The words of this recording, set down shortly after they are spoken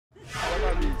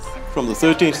From the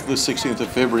 13th to the 16th of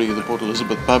February, the Port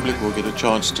Elizabeth public will get a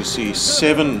chance to see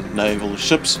 7 naval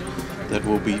ships that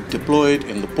will be deployed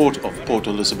in the port of Port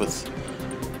Elizabeth.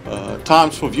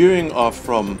 Times for viewing are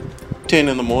from 10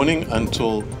 in the morning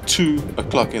until 2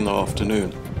 o'clock in the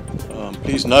afternoon.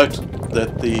 Please note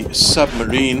that the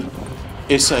submarine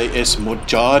SAS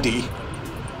Modjadji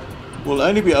will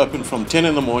only be open from 10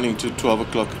 in the morning to 12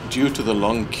 o'clock due to the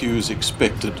long queues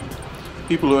expected.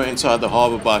 People who are inside the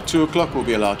harbour by 2 o'clock will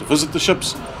be allowed to visit the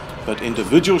ships, but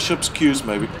individual ships' queues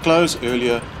may be closed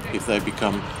earlier if they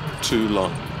become too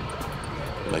long.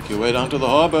 Make your way down to the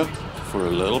harbour for a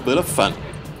little bit of fun.